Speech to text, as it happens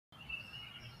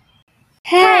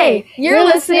Hey, you're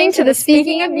listening to the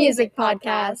Speaking of Music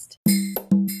podcast.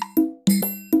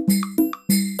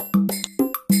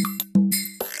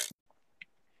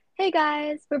 Hey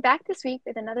guys, we're back this week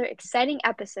with another exciting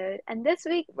episode, and this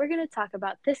week we're going to talk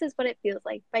about This Is What It Feels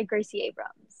Like by Gracie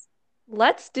Abrams.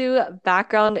 Let's do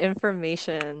background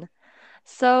information.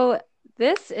 So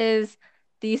this is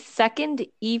the second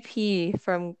EP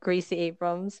from Gracie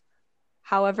Abrams.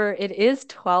 However, it is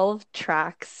 12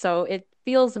 tracks, so it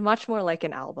feels much more like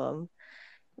an album.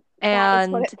 That is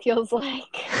what it feels like.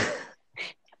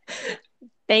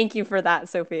 Thank you for that,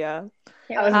 Sophia.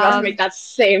 I was about to make that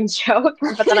same joke,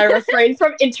 but then I refrained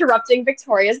from interrupting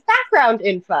Victoria's background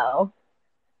info.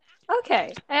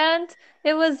 Okay, and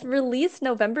it was released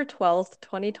November 12th,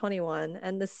 2021,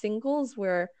 and the singles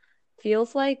were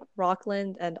Feels Like,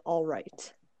 Rockland, and All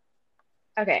Right.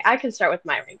 Okay, I can start with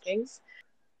my rankings.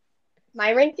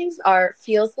 My rankings are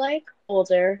Feels Like,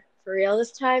 Older, For Real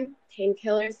This Time,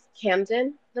 Painkillers,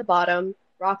 Camden, The Bottom,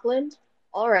 Rockland,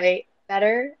 All Right,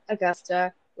 Better,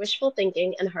 Augusta, Wishful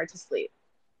Thinking, and Hard to Sleep.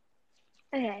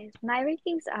 Okay, my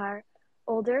rankings are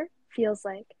Older, Feels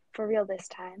Like, For Real This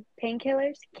Time,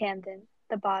 Painkillers, Camden,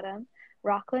 The Bottom,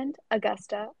 Rockland,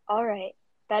 Augusta, All Right,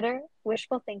 Better,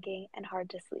 Wishful Thinking, and Hard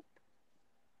to Sleep.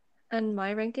 And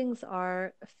my rankings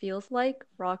are Feels Like,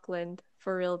 Rockland,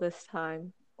 For Real This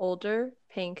Time, Older,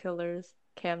 Painkillers,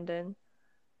 Camden,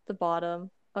 The Bottom,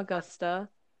 Augusta,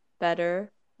 Better,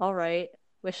 All Right,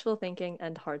 Wishful Thinking,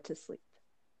 and Hard to Sleep.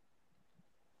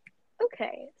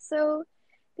 Okay, so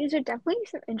these are definitely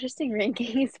some interesting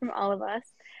rankings from all of us,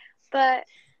 but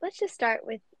let's just start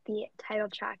with the title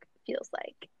track, Feels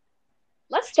Like.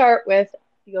 Let's start with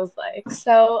Feels Like.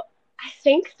 So I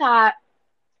think that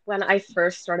when I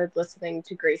first started listening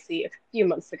to Gracie a few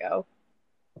months ago,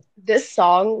 this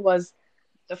song was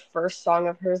the first song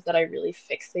of hers that I really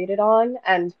fixated on.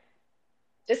 And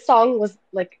this song was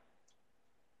like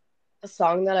a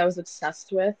song that I was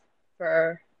obsessed with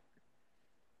for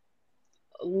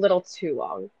a little too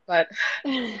long. But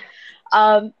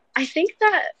I think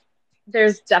that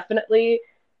it's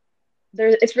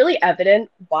really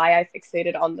evident why I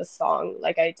fixated on this song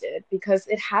like I did, because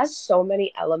it has so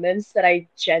many elements that I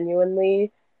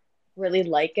genuinely really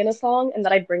like in a song and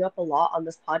that I bring up a lot on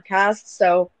this podcast.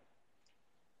 So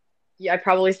yeah, I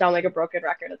probably sound like a broken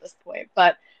record at this point,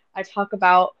 but I talk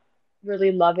about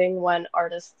really loving when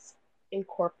artists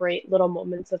incorporate little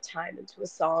moments of time into a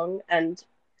song, and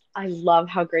I love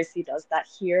how Gracie does that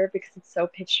here because it's so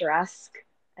picturesque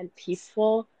and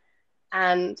peaceful,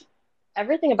 and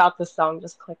everything about this song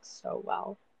just clicks so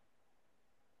well.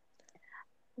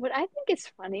 What I think is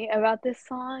funny about this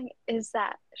song is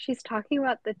that she's talking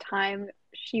about the time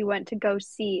she went to go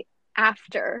see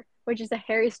After, which is a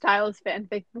Harry Styles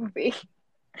fanfic movie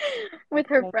with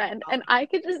her friend. And I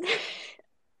could just,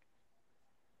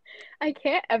 I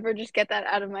can't ever just get that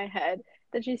out of my head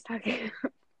that she's talking,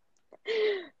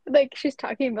 like she's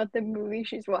talking about the movie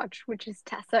she's watched, which is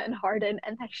Tessa and Hardin.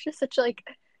 And that's just such like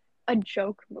a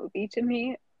joke movie to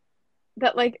me.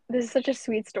 That like this is such a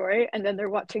sweet story, and then they're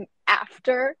watching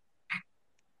After.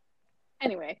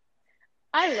 Anyway,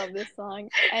 I love this song,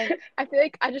 and I feel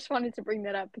like I just wanted to bring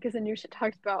that up because Anusha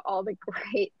talked about all the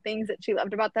great things that she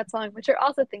loved about that song, which are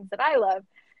also things that I love.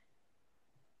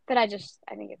 But I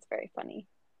think it's very funny.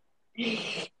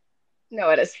 No,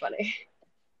 it is funny.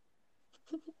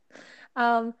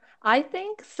 I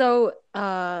think so.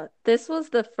 This was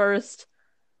the first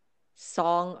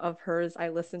song of hers I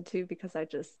listened to because I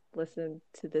just listened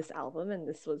to this album and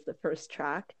this was the first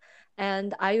track,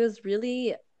 and I was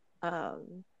really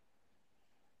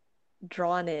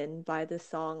drawn in by this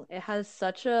song. It has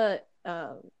such a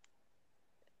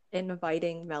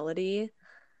inviting melody,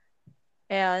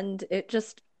 and it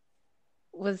just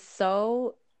was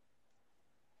so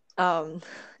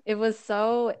it was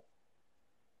so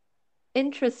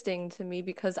interesting to me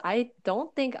because I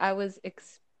don't think I was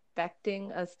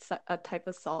expecting a type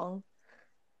of song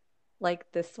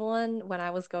like this one when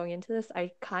I was going into this.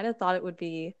 I kind of thought it would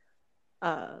be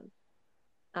I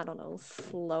don't know,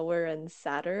 slower and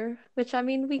sadder, which I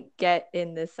mean we get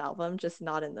in this album, just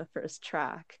not in the first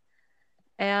track.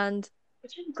 And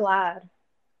which I'm glad.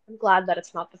 I'm glad that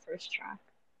it's not the first track.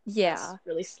 Yeah. It's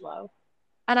really slow.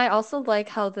 And I also like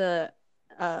how the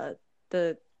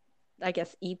I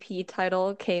guess EP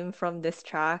title came from this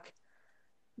track,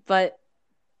 but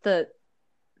the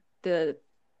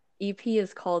EP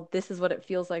is called This Is What It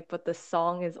Feels Like, but the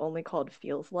song is only called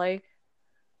Feels Like.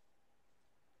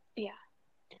 Yeah.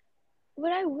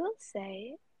 What I will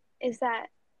say is that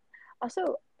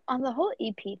also on the whole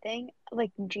EP thing,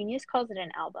 like Genius calls it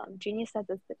an album. Genius says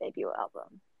it's the debut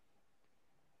album.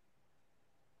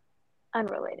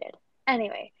 Unrelated.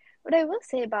 Anyway, what I will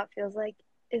say about Feels Like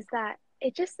is that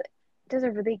it just does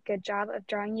a really good job of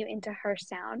drawing you into her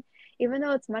sound, even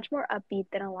though it's much more upbeat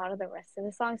than a lot of the rest of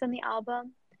the songs on the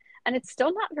album. And it's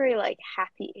still not very like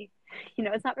happy.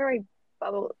 It's not very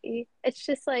bubbly. It's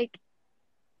just like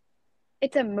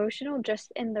it's emotional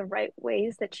just in the right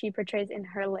ways that she portrays in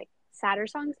her like sadder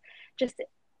songs, just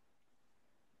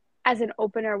as an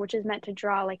opener, which is meant to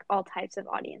draw like all types of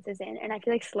audiences in. And I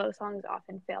feel like slow songs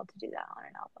often fail to do that on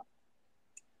an album.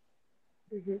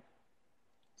 Hmm.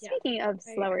 Yeah, Speaking of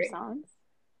I slower agree. songs,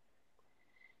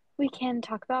 we can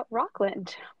talk about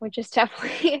Rockland, which is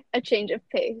definitely a change of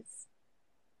pace.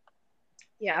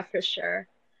 Yeah, for sure.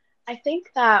 I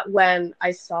think that when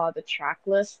I saw the track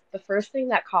list, the first thing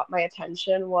that caught my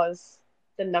attention was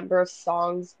the number of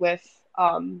songs with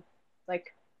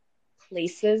like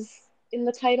places in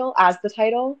the title as the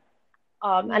title.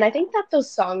 And I Yeah. think that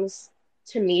those songs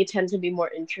to me tend to be more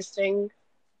interesting,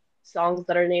 songs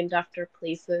that are named after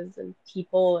places and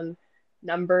people and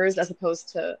numbers as opposed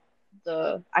to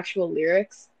the actual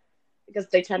lyrics because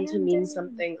they tend to mean Camden.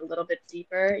 something a little bit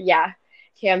deeper. Yeah,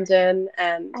 Camden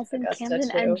and As in Augusta Camden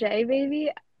too. NJ,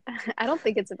 baby. I don't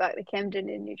think it's about the Camden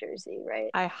in New Jersey,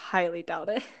 right? I highly doubt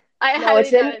it. I No, highly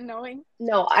it's doubt in, it knowing.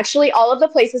 no, actually, all of the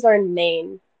places are in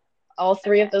Maine. All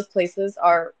three of Okay. those places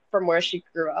are from where she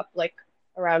grew up, like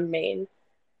around Maine.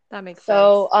 That makes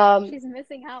sense. So, She's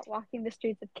missing out walking the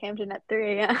streets of Camden at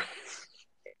 3 a.m.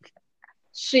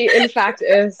 she in fact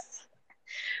is.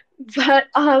 But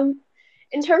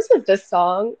in terms of this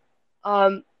song,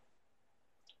 um,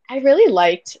 I really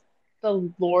liked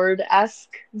the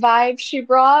Lorde-esque vibe she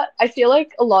brought. I feel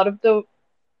like a lot of the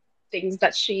things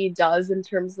that she does in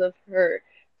terms of her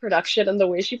production and the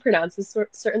way she pronounces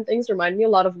certain things remind me a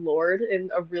lot of Lorde in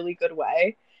a really good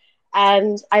way.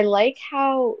 And I like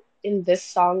how in this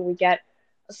song we get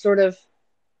a sort of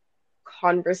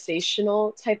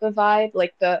conversational type of vibe,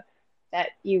 like the that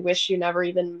you wish you never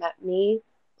even met me.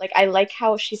 Like I like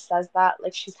how she says that,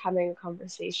 like she's having a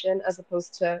conversation as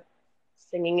opposed to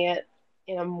singing it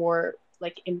in a more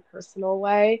like impersonal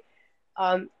way.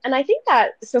 And I think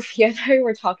that Sophia and I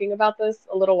were talking about this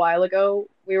a little while ago.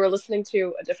 We were listening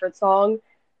to a different song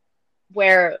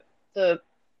where the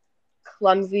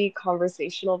clumsy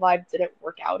conversational vibe didn't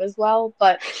work out as well,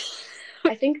 but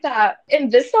I think that in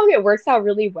this song it works out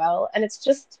really well and it's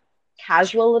just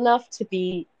casual enough to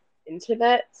be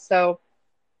intimate. So,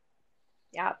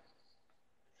 yeah.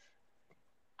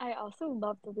 I also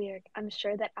love the lyric. I'm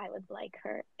sure that I would like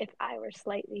her if I were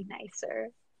slightly nicer.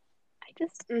 I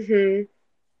just Hmm.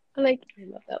 like, I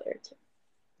love that lyric too.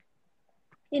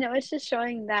 it's just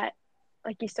showing that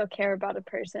like you still care about a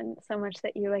person so much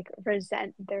that you like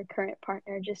resent their current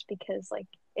partner just because like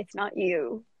it's not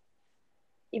you,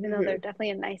 even though they're Hmm.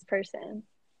 definitely a nice person.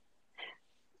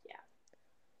 Yeah.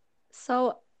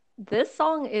 So this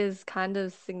song is kind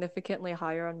of significantly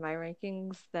higher on my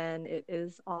rankings than it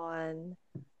is on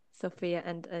Sophia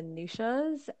and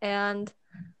Anusha's. And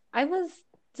I was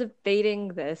debating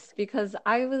this because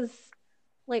I was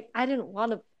like, I didn't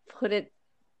want to put it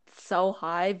so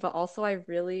high, but also I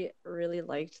really, really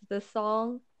liked this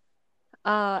song.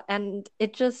 And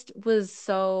it just was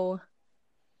so,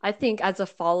 I think as a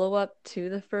follow-up to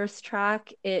the first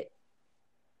track, it,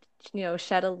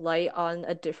 shed a light on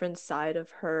a different side of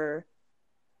her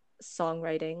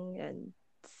songwriting and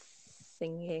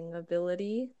singing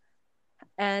ability.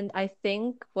 And I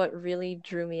think what really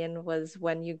drew me in was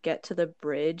when you get to the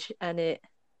bridge and it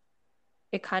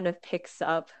kind of picks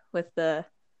up with the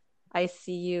I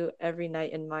see you every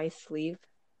night in my sleep.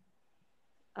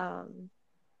 Um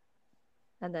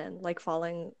and then like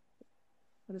falling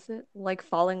what is it? Like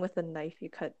falling with a knife you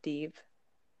cut deep.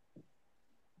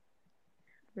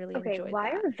 Really Okay, enjoyed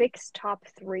why that. are Vic's top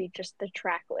three just the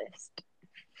track list?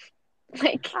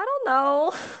 Like, I don't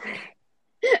know.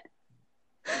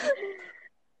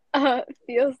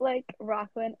 feels like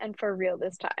Rockland and For Real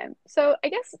this time. So I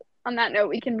guess on that note,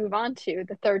 we can move on to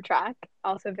the third track,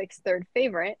 also Vic's third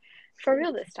favorite, For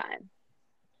Real this time.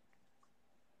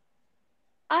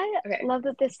 I Okay. love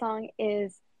that this song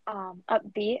is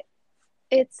upbeat.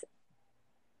 It's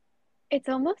it's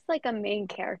almost like a main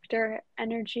character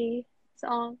energy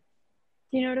song.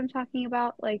 Do you know what I'm talking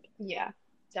about? Like Yeah,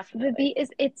 the definitely. beat is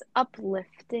it's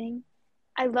uplifting.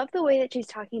 I love the way that she's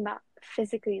talking about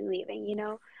physically leaving.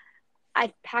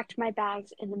 I packed my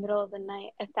bags in the middle of the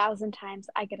night 1,000 times.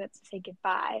 I get up to say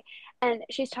goodbye. And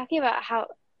she's talking about how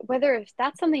whether if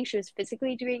that's something she was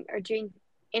physically doing or doing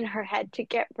in her head to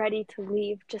get ready to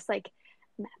leave, just like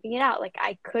mapping it out. Like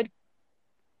I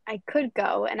could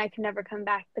go and I could never come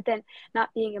back, but then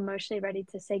not being emotionally ready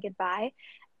to say goodbye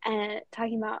and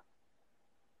talking about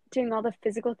doing all the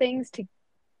physical things to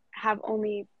have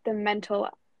only the mental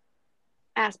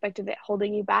aspect of it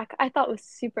holding you back, I thought was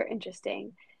super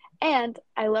interesting. And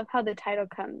I love how the title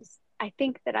comes. I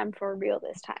think that I'm for real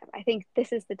this time. I think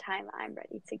this is the time I'm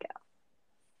ready to go.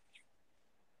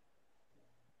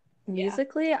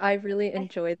 Musically, I really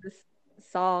enjoyed this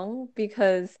song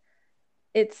because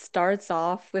it starts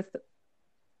off with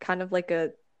kind of like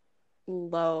a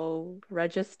low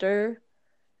register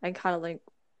and kind of like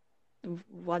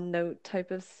one note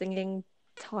type of singing,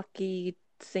 talky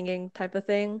singing type of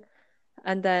thing.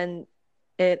 And then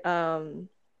it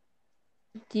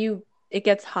it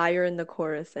gets higher in the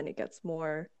chorus and it gets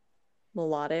more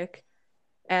melodic.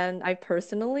 And I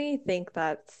personally think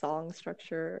that song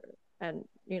structure and,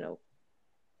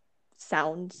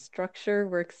 sound structure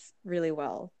works really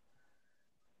well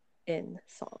in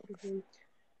songs.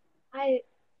 Mm-hmm.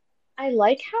 I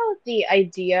like how the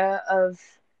idea of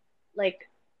like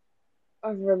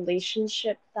a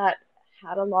relationship that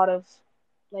had a lot of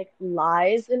like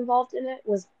lies involved in it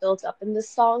was built up in this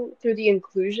song through the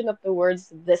inclusion of the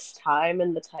words this time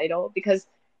in the title because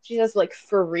she says like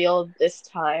for real this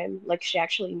time, like she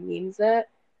actually means it.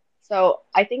 So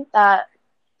I think that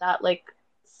like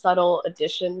subtle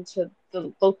addition to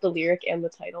both the lyric and the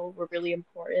title were really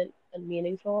important and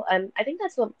meaningful. And I think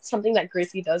that's something that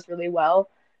Gracie does really well.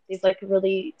 These like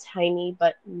really tiny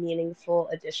but meaningful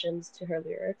additions to her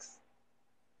lyrics.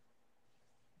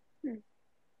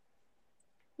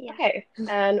 Yeah. Okay,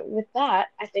 and with that,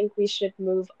 I think we should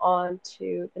move on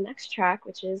to the next track,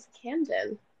 which is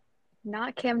Camden.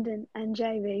 Not Camden,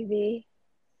 NJ, baby.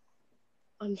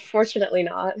 Unfortunately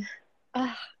not.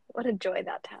 Ugh, what a joy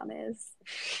that town is.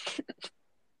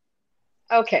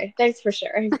 Okay, thanks for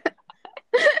sharing.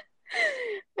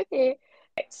 Okay.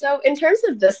 So in terms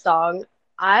of this song,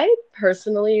 I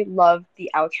personally love the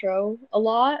outro a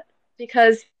lot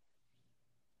because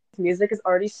music is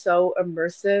already so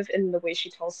immersive in the way she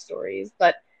tells stories,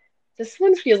 but this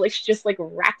one feels like she just like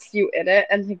wraps you in it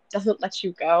and like doesn't let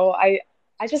you go. I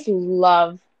just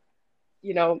love,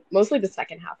 mostly the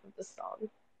second half of the song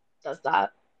does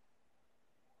that.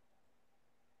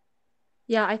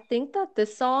 Yeah, I think that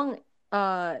this song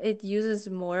it uses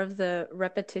more of the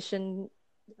repetition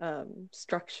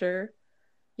structure,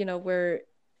 where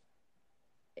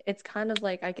it's kind of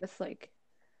like I guess like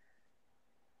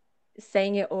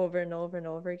saying it over and over and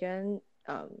over again.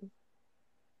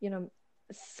 You know,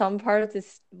 some part of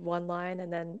this one line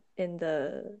and then in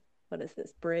the what is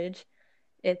this bridge,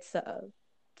 it's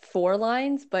 4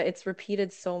 lines, but it's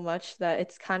repeated so much that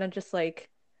it's kind of just like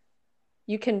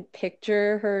you can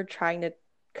picture her trying to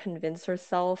convince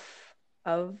herself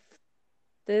of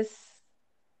this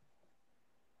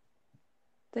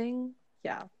thing.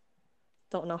 Yeah.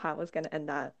 Don't know how I was gonna end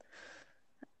that.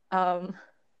 Um,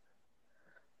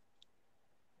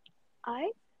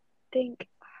 I think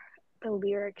the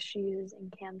lyrics she uses in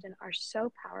Camden are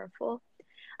so powerful.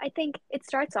 I think it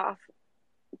starts off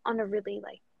on a really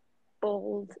like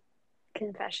bold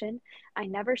confession. I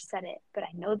never said it, but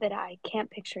I know that I can't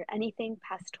picture anything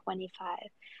past 25.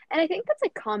 And I think that's a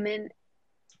common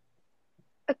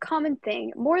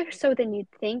thing, more so than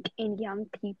you'd think in young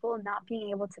people not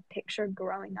being able to picture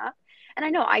growing up. And I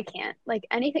know I can't. Like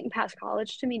anything past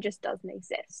college to me just doesn't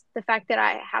exist. The fact that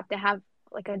I have to have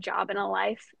like a job and a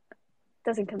life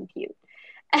doesn't compute.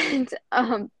 And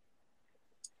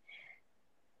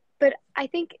but I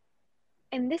think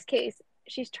in this case,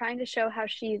 she's trying to show how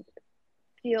she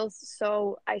feels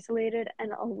so isolated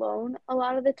and alone a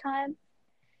lot of the time.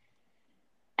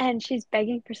 And she's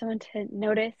begging for someone to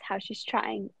notice how she's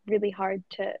trying really hard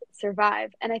to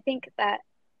survive. And I think that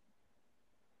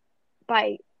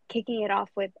by kicking it off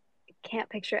with can't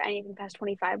picture anything past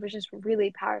 25 was just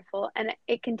really powerful. And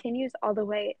it continues all the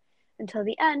way until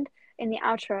the end in the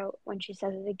outro when she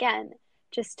says it again,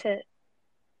 just to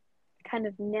kind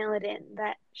of nail it in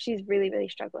that she's really, really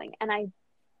struggling. And I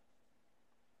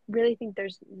really think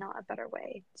there's not a better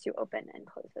way to open and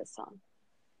close this song.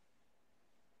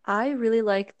 I really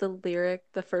like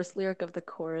the first lyric of the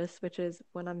chorus, which is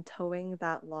when I'm towing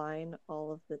that line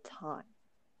all of the time.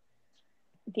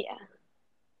 Yeah.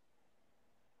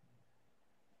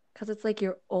 Because it's like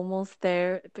you're almost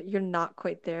there, but you're not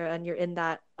quite there, and you're in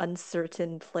that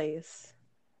uncertain place.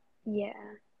 Yeah.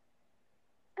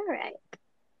 All right.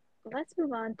 Let's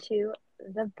move on to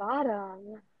the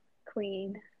bottom,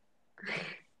 Queen.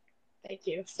 Thank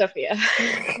you, Sophia.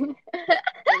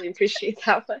 Really appreciate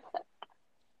that one.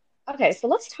 Okay, so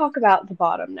let's talk about the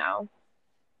bottom now.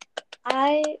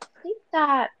 I think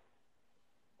that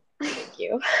thank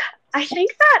you. I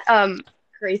think that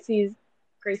Gracie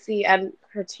and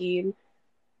her team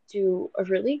do a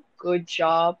really good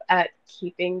job at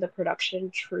keeping the production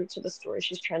true to the story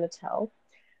she's trying to tell.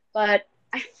 But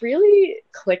I really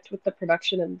clicked with the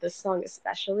production in this song,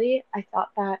 especially. I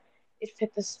thought that it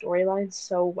fit the storyline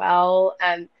so well,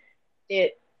 and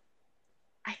it,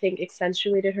 I think,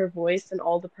 accentuated her voice in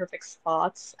all the perfect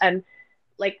spots. And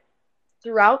like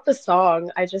throughout the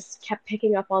song, I just kept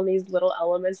picking up on these little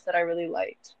elements that I really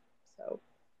liked. So,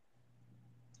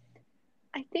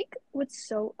 I think what's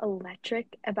so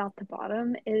electric about The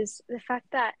Bottom is the fact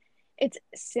that it's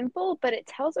simple, but it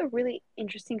tells a really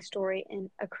interesting story in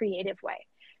a creative way.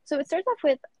 So it starts off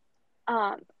with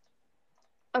um,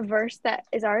 a verse that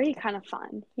is already kind of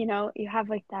fun. You know, you have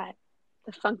like that,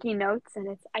 the funky notes, and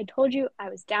it's, I told you I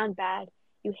was down bad.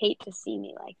 You hate to see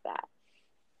me like that.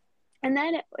 And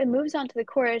then it moves on to the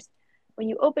chorus. When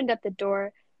you opened up the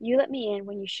door, you let me in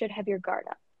when you should have your guard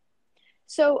up.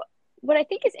 So what I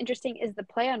think is interesting is the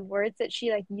play on words that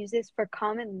she like uses for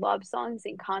common love songs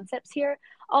and concepts here,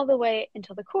 all the way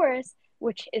until the chorus,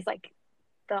 which is like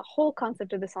the whole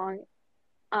concept of the song,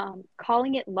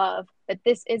 calling it love, but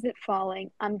this isn't falling.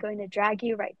 I'm going to drag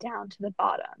you right down to the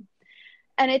bottom.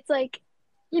 And it's like,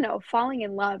 you know, falling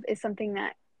in love is something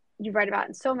that you write about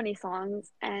in so many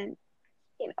songs, and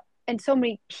you know, and so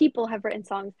many people have written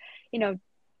songs, you know,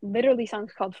 literally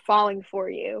songs called Falling for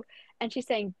You. And she's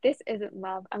saying, this isn't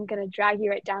love. I'm going to drag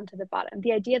you right down to the bottom.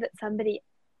 The idea that somebody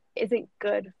isn't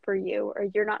good for you or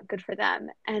you're not good for them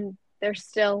and they're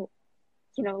still,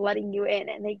 you know, letting you in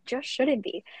and they just shouldn't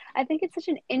be. I think it's such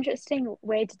an interesting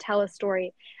way to tell a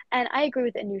story. And I agree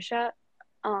with Anusha.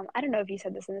 I don't know if you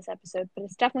said this in this episode, but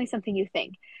it's definitely something you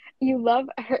think. You love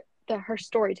her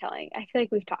storytelling. I feel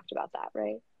like we've talked about that,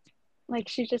 right? Like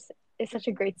she just is such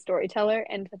a great storyteller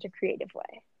and such a creative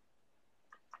way.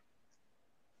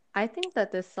 I think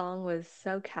that this song was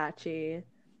so catchy,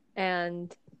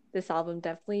 and this album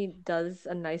definitely does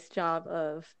a nice job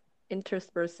of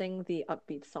interspersing the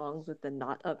upbeat songs with the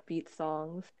not upbeat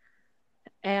songs.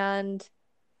 And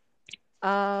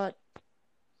uh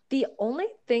the only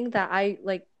thing that I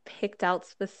like picked out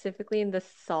specifically in this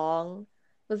song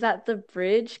was that the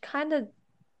bridge kind of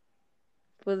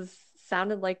was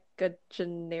sounded like a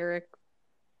generic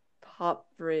pop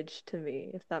bridge to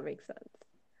me, if that makes sense.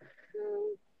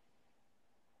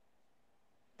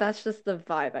 That's just the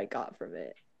vibe I got from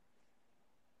it.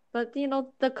 But you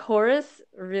know, the chorus,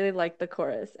 really like the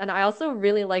chorus. And I also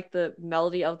really like the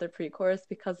melody of the pre-chorus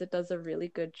because it does a really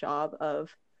good job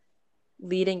of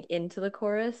leading into the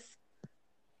chorus,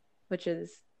 which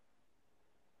is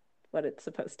what it's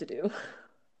supposed to do.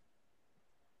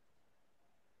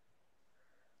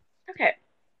 okay,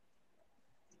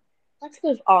 let's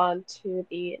move on to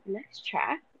the next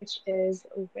track, which is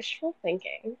Wishful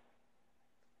Thinking.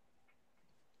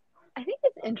 I think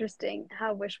it's interesting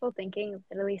how wishful thinking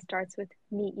literally starts with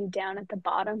meet you down at the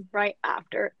bottom right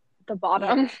after the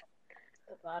bottom.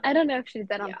 Yeah. I don't know if she did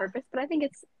that on Yeah. purpose, but I think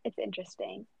it's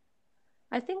interesting.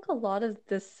 I think a lot of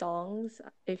the songs,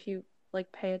 if you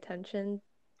like pay attention,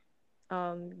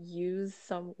 use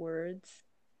some words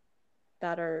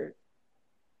that are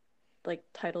like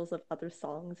titles of other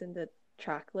songs in the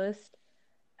track list.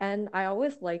 And I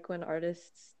always like when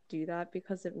artists do that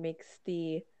because it makes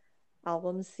the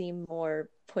album seem more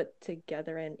put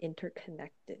together and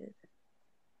interconnected.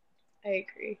 I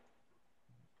agree.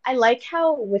 I like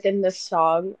how within this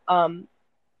song,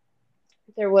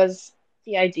 there was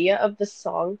the idea of the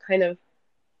song kind of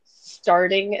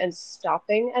starting and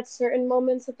stopping at certain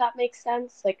moments, if that makes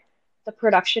sense. Like the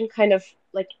production kind of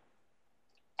like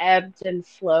ebbed and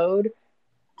flowed.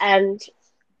 And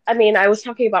I mean, I was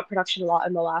talking about production a lot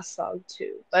in the last song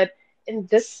too, but in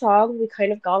this song, we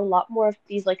kind of got a lot more of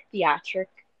these like theatric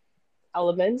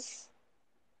elements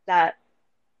that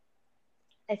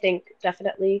I think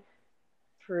definitely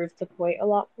proved the point a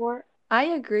lot more. I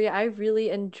agree. I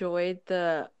really enjoyed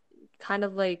the kind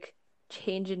of like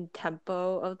change in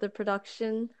tempo of the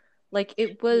production. Like Yeah,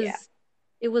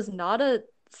 it was not a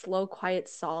slow, quiet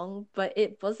song, but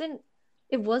it was an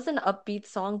upbeat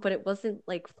song, but it wasn't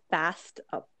like fast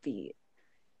upbeat.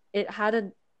 It had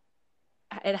a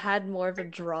it had more of a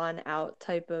drawn out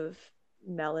type of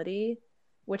melody,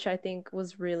 which I think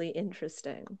was really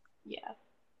interesting. yeah.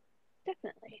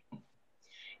 Definitely.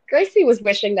 Gracie was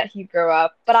wishing that he'd grow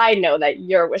up, but I know that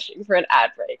you're wishing for an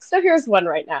ad break. So here's one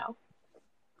right now.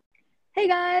 Hey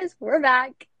guys, we're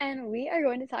back and we are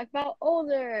going to talk about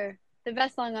Older, the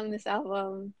best song on this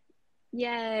album.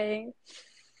 Yay.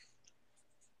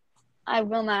 I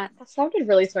will not. That sounded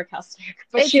really sarcastic,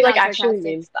 but It's she like not actually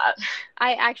sarcastic. means that.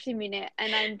 I actually mean it,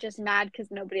 and I'm just mad because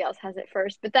nobody else has it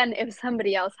first. But then if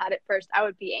somebody else had it first, I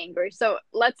would be angry. So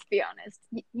let's be honest.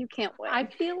 You can't I win.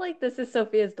 feel like this is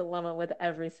Sophia's dilemma with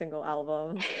every single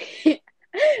album.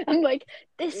 I'm like,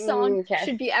 this song Okay.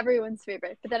 should be everyone's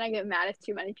favorite, but then I get mad if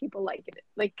too many people like it,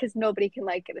 like because nobody can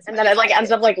like it as And much then as it like I ends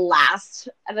do. up like last.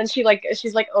 And then she's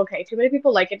like, okay, too many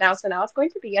people like it now, so now it's going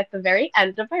to be at the very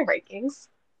end of my rankings.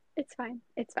 It's fine.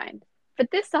 It's fine.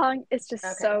 But this song is just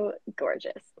Okay. so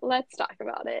gorgeous. Let's talk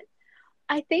about it.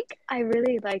 I think I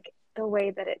really like the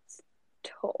way that it's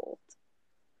told.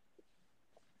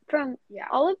 From Yeah.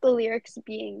 all of the lyrics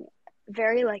being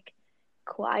very like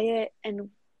quiet and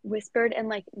whispered and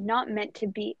like not meant to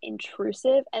be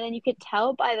intrusive, and then you could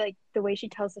tell by like the way she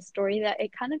tells the story that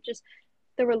it kind of just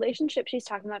the relationship she's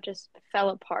talking about just fell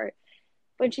apart.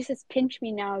 When she says, "Pinch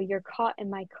me now, you're caught in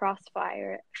my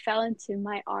crossfire, fell into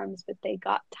my arms, but they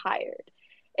got tired."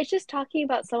 It's just talking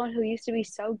about someone who used to be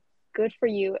so good for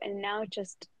you and now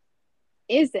just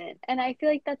isn't. And I feel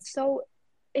like it's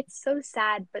so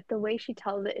sad, but the way she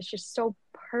tells it is just so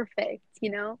perfect, you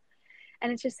know?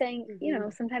 And it's just saying, you Hmm. know,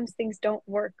 sometimes things don't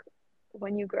work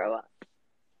when you grow up.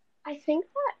 I think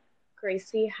that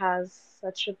Gracie has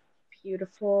such a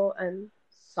beautiful and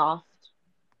soft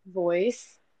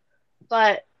voice,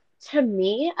 but to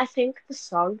me, I think the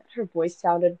song that her voice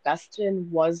sounded best in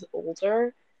was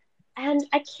Older, and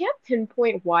I can't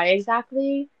pinpoint why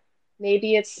exactly.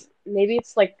 Maybe it's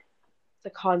like the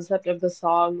concept of the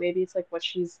song, maybe it's like what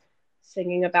she's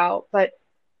singing about, but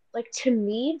like to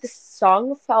me, the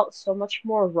song felt so much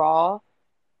more raw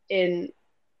in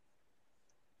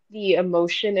the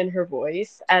emotion in her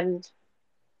voice, and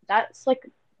that's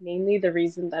like mainly the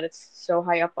reason that it's so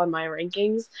high up on my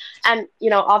rankings. And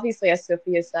obviously, as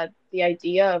Sophia said, the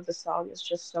idea of the song is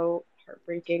just so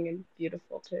heartbreaking and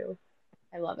beautiful too.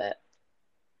 I love it.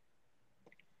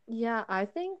 Yeah, I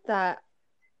think that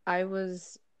I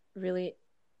was really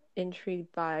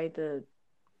intrigued by the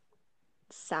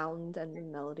sound and the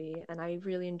melody, and I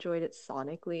really enjoyed it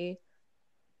sonically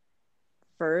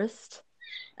first.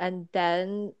 And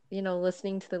then,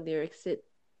 listening to the lyrics, it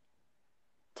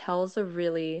tells a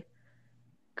really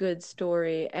good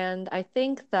story. And I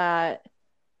think that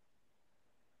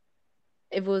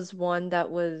it was one that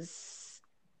was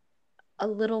a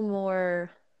little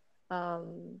more,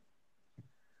 um,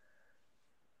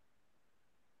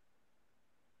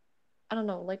 I don't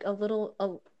know, like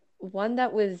one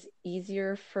that was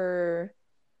easier for,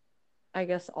 I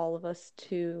guess, all of us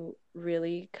to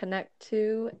really connect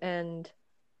to and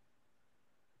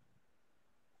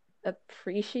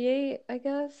appreciate, I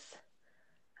guess.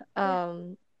 Yeah.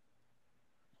 Um,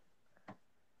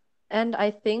 and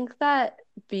I think that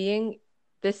being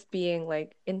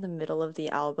like in the middle of the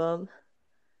album,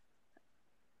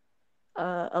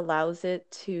 allows it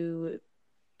to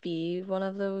be one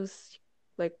of those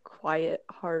like quiet,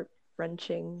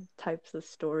 heart-wrenching types of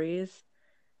stories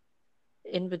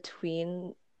in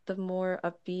between the more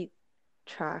upbeat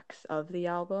tracks of the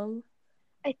album.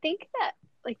 I think that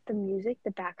like the music,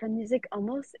 the background music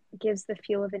almost gives the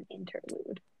feel of an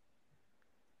interlude,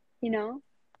 you know?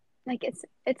 Like it's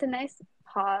a nice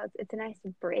pause, it's a nice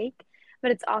break,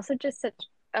 but it's also just such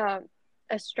um,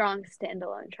 a strong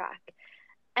standalone track.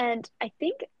 And I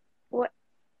think what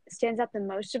stands out the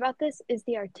most about this is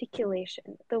the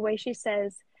articulation, the way she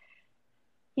says,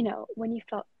 you know, when you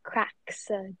felt cracks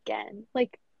again.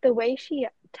 Like the way she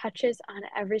touches on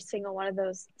every single one of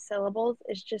those syllables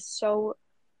is just so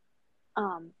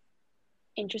um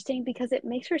interesting because it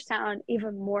makes her sound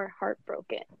even more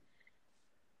heartbroken.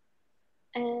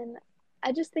 And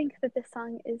I just think that this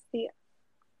song is the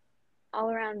all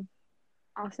around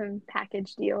awesome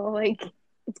package deal. Like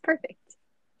it's perfect.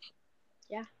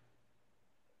 Yeah.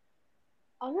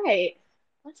 All right.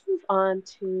 Let's move on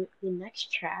to the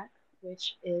next track,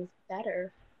 which is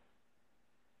Better.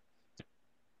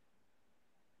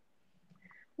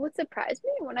 What surprised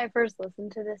me when I first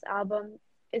listened to this album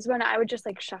is when I would just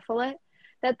like shuffle it,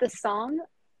 that the song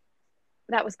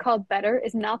that was called Better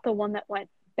is not the one that went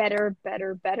better,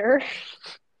 better, better.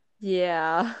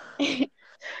 Yeah.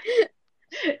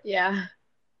 Yeah.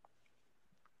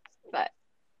 But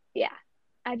yeah,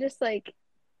 I just like,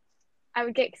 I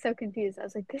would get so confused. I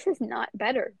was like, this is not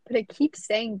better, but it keeps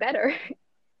saying better.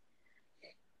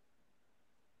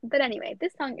 But anyway,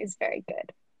 this song is very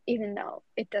good, even though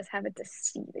it does have a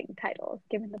deceiving title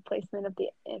given the placement of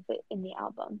it in the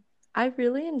album. I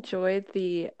really enjoyed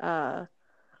the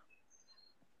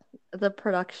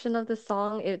production of the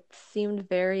song. It seemed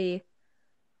very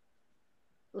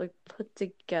like put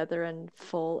together and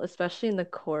full, especially in the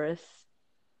chorus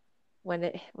when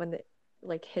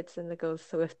like hits and it goes,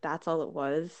 so if that's all it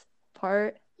was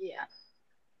part. Yeah.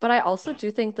 But I also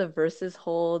do think the verses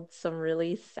hold some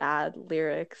really sad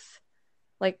lyrics.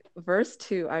 Like verse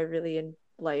 2, I really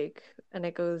like, and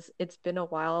it goes, "It's been a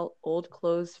while, old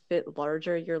clothes fit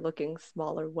larger, you're looking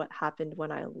smaller. What happened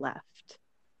when I left?"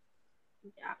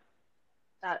 Yeah.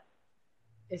 That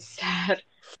is sad.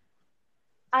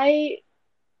 I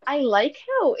I like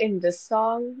how in this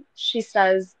song she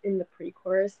says in the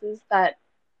pre-choruses that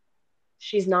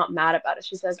she's not mad about it.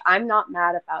 She says, "I'm not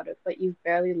mad about it, but you've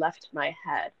barely left my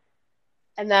head."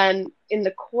 And then in the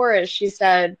chorus, she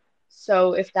said,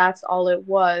 "So if that's all it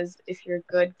was, if you're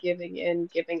good giving in,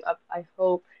 giving up, I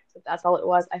hope, if that's all it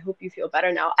was, I hope you feel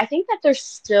better now." I think that there's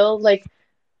still like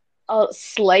a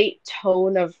slight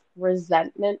tone of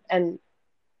resentment and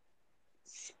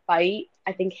spite,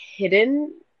 I think,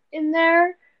 hidden in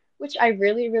there, which I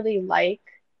really, really like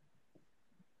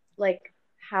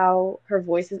how her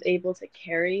voice is able to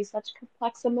carry such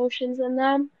complex emotions in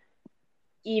them,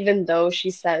 even though she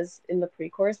says in the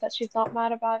pre-chorus that she's not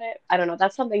mad about it. I don't know,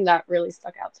 that's something that really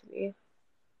stuck out to me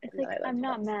It's and like that I liked I'm about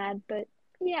not the song. mad, but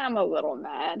yeah, I'm a little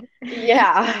mad.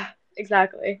 Yeah,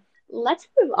 exactly. Let's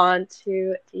move on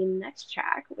to the next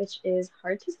track, which is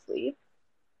Hard to Sleep.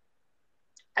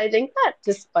 I think that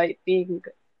despite being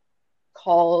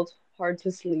called Hard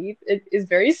to Sleep, it is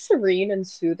very serene and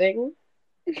soothing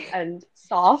and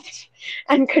soft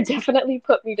and could definitely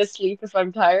put me to sleep if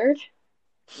I'm tired.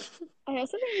 I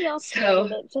also think we all So,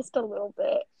 slandered it just a little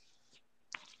bit,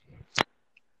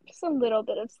 just a little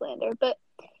bit of slander, but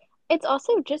it's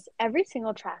also just every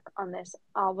single track on this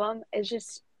album is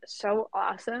just so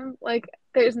awesome. Like,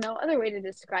 there's no other way to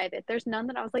describe it. There's none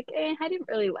that I was like, I didn't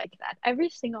really like that. Every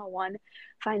single one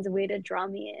finds a way to draw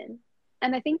me in.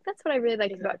 And I think that's what I really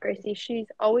like about exactly. Gracie. She's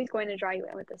always going to draw you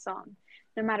in with the song,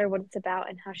 no matter what it's about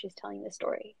and how she's telling the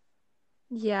story.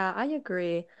 Yeah, I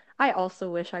agree. I also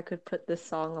wish I could put this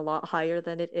song a lot higher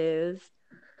than it is,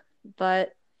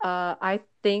 but I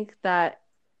think that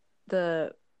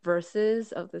the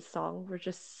verses of this song were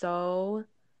just so,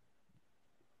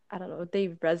 I don't know, they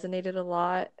resonated a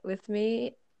lot with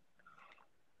me.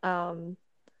 Um,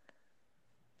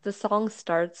 the song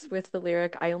starts with the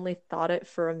lyric, "I only thought it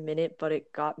for a minute, but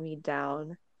it got me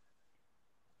down."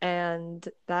 And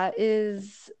that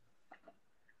is,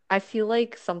 I feel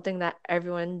like something that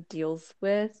everyone deals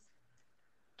with,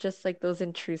 just like those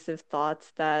intrusive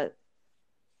thoughts that,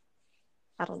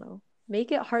 I don't know,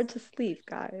 make it hard to sleep,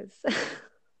 guys.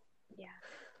 Yeah.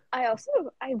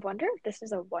 I wonder if this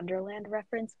is a Wonderland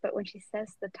reference, but when she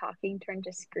says the talking turned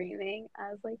to screaming,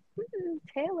 I was like,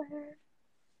 Taylor.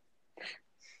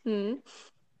 Hmm.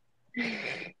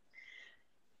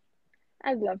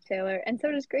 I love Taylor, and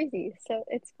so does Gracie, so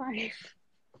it's fine.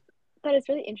 But it's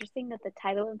really interesting that the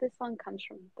title of this song comes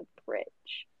from the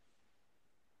bridge.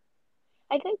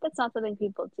 I think that's not something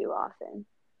people do often.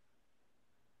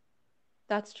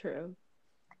 That's true.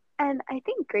 And I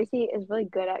think Gracie is really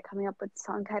good at coming up with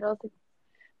song titles.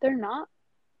 They're not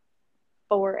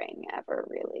boring ever,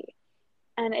 really.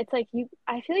 And it's like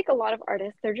I feel like a lot of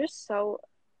artists, they're just so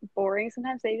boring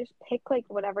sometimes. They just pick like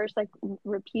whatever's like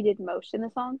repeated most in the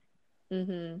song,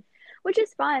 Mm-hmm. which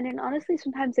is fun. And honestly,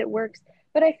 sometimes it works.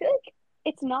 But I feel like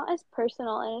it's not as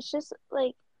personal, and it's just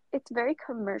like it's very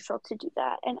commercial to do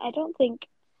that. And I don't think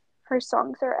her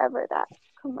songs are ever that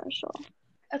commercial.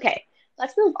 Okay,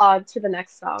 let's move on to the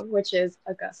next song, which is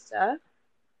Augusta.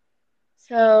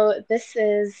 So, this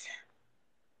is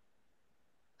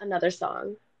another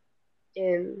song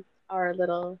in our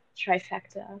little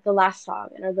trifecta, the last song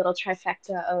in our little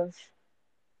trifecta of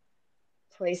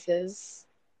places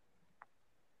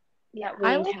Yeah. that we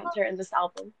I like encounter in this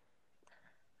album.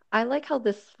 I like how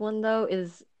this one though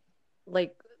is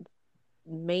like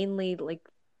mainly like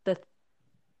the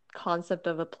concept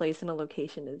of a place and a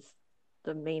location is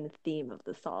the main theme of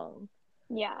the song.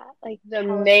 Yeah, like The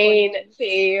main California.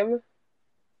 theme.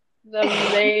 The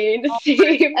main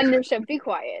theme. And there should be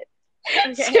quiet.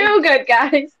 Okay. Too good,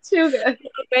 guys. Too good.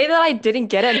 The way that I didn't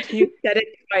get it until you said it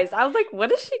twice, I was like,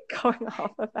 what is she going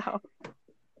off about?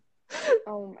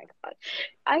 Oh my god.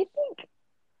 I think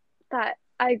that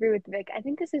I agree with Vic. I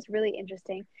think this is really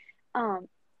interesting. Um,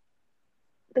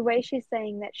 the way she's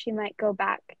saying that she might go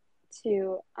back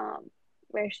to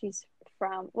where she's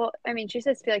from. Well, I mean, she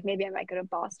says feel like maybe I might go to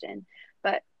Boston,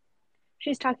 but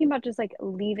she's talking about just like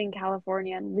leaving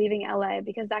California and leaving LA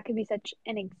because that could be such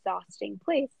an exhausting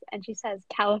place. And she says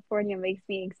California makes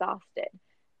me exhausted.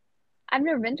 I've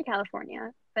never been to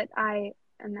California, but I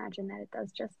imagine that it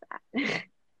does just that.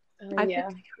 I've been Yeah.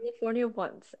 to California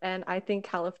once, and I think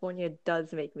California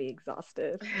does make me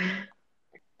exhausted.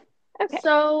 Okay.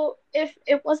 So, if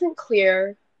it wasn't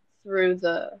clear through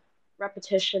the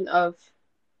repetition of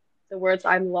the words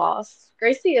 "I'm lost."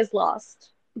 Gracie is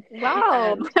lost,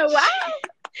 Wow. and Wow.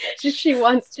 she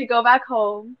wants to go back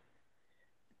home.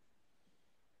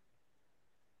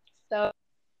 So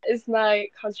is my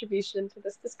contribution to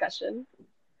this discussion.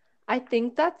 I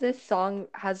think that this song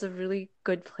has a really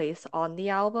good place on the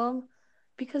album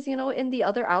because, in the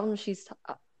other album,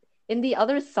 in the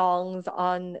other songs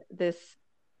on this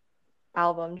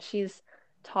album, she's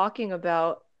talking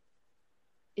about,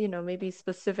 maybe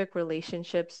specific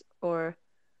relationships or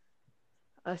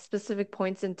specific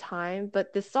points in time,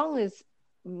 but this song is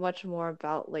much more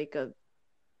about like a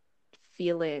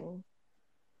feeling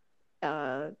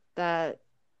that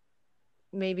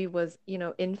maybe was,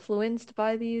 influenced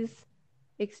by these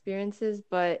experiences,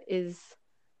 but is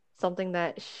something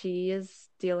that she is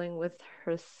dealing with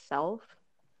herself.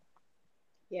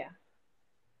 Yeah.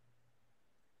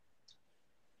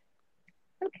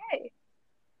 Okay.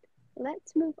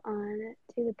 Let's move on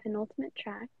to the penultimate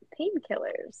track,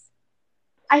 Painkillers.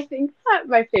 I think that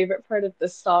my favorite part of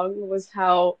this song was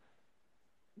how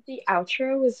the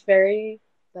outro was very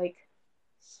like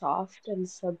soft and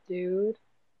subdued.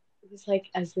 It was like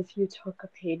as if you took a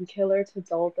painkiller to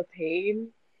dull the pain.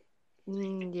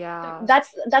 Yeah.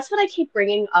 That's what I keep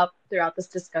bringing up throughout this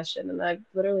discussion, and I've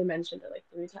literally mentioned it like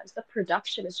 3 times. The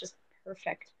production is just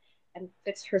perfect and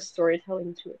fits her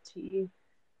storytelling to a T.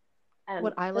 And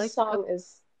What I this like song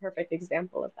is a perfect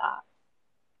example of that.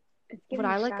 It's what giving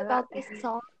I a like shout about out. this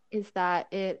song is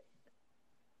that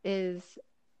is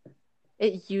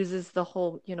it uses the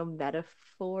whole,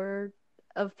 metaphor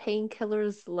of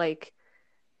painkillers. Like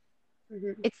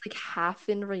Hmm. it's like half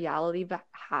in reality but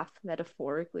half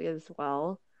metaphorically as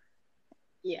well.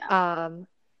 Yeah.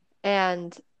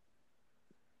 And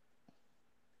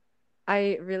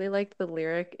I really like the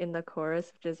lyric in the chorus,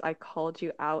 which is I called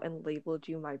you out and labeled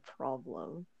you my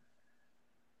problem.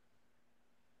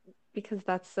 Because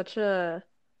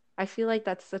I feel like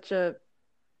that's such a,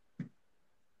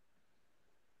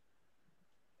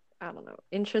 I don't know,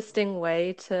 interesting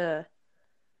way to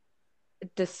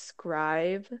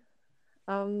describe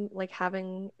like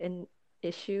having an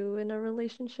issue in a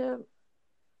relationship.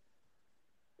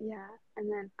 Yeah,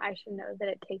 and then I should know that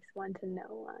it takes one to know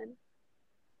one.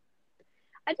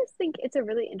 I just think it's a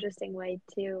really interesting way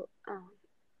to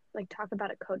like talk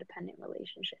about a codependent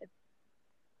relationship.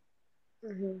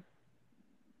 Hmm.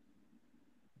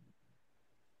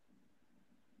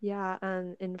 Yeah,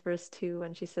 and in verse 2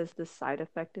 when she says the side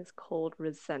effect is cold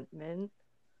resentment.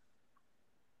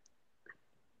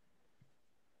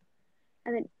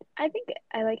 And then I think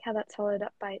I like how that's followed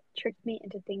up by tricked me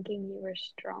into thinking you were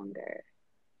stronger.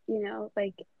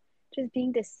 Like just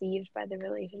being deceived by the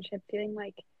relationship, feeling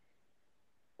like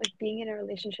being in a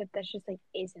relationship that's just like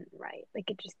isn't right. Like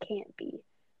it just can't be.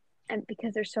 And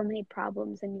because there's so many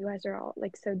problems and you guys are all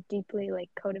like so deeply like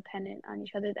codependent on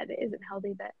each other that it isn't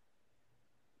healthy, that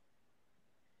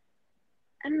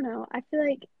I don't know. I feel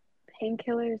like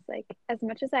Painkillers, like as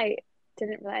much as I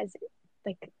didn't realize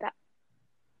like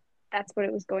that's what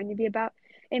it was going to be about,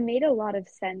 it made a lot of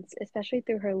sense, especially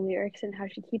through her lyrics and how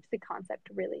she keeps the concept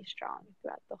really strong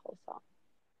throughout the whole song.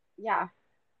 Yeah.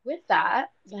 With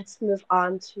that, let's move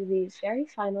on to the very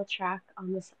final track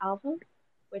on this album,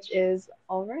 which is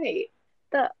All Right.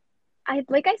 The I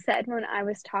like I said when I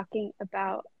was talking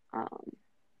about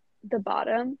the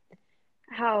bottom,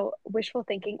 how wishful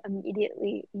thinking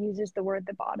immediately uses the word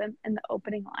the bottom in the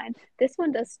opening line. This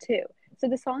one does too. So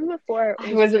the song before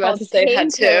I was was about called to say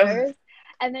that too. Painkillers,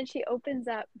 and then she opens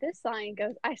up this song and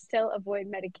goes, I still avoid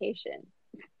medication.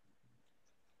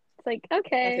 It's like, That's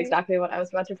okay. exactly what I was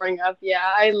about to bring up. Yeah,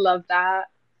 I love that.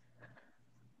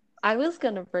 I was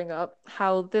gonna bring up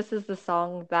how this is the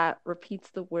song that repeats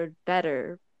the word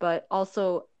better, but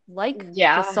also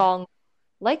Yeah.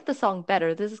 like the song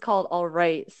better, this is called All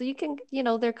Right. So you can,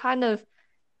 they're kind of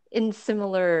in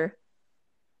similar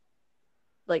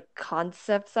like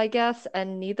concepts, I guess,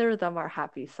 and neither of them are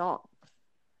happy songs.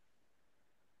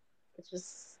 Which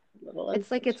is a little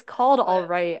It's like unfortunate. it's called All But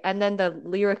Right, and then the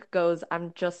lyric goes,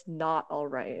 I'm just not all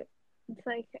right. It's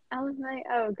like, I was like,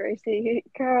 oh, Gracie,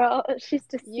 girl, she's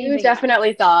you deceiving us.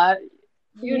 definitely thought.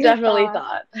 You You definitely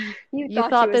thought thought. you You thought she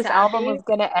thought was this album happy. was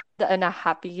gonna end on a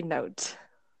happy note.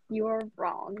 You're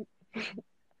wrong.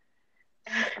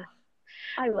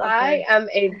 I love her. I am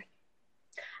a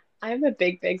I'm a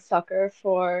big sucker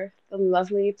for the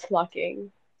lovely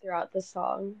plucking throughout the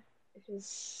song. It is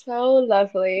so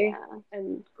lovely Yeah.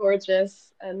 and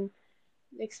gorgeous and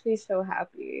makes me so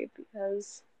happy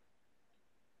because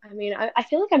I mean I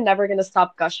feel like I'm never gonna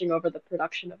stop gushing over the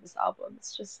production of this album.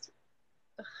 It's just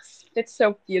ugh, fits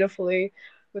so beautifully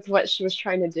with what she was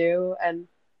trying to do and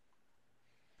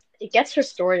it gets her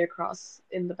story across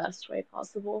in the best way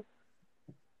possible.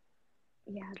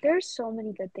 Yeah, there's so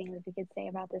many good things we could say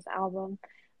about this album,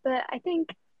 but I think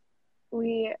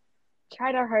we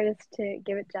tried our hardest to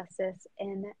give it justice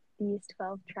in these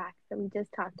 12 tracks that we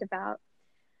just talked about.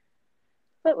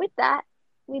 But with that,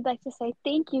 we'd like to say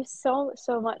thank you so,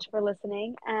 so much for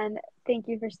listening, and thank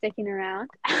you for sticking around.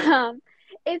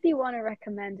 If you want to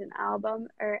recommend an album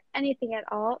or anything at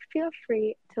all, feel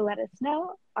free to let us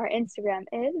know. Our Instagram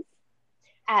is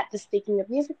At the Speaking of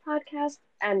Music podcast,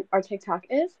 and our TikTok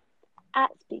is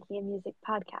at Speaking of Music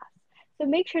Podcast. So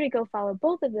make sure to go follow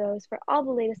both of those for all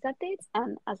the latest updates.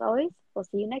 And as always, we'll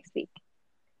see you next week.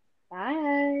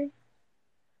 bye.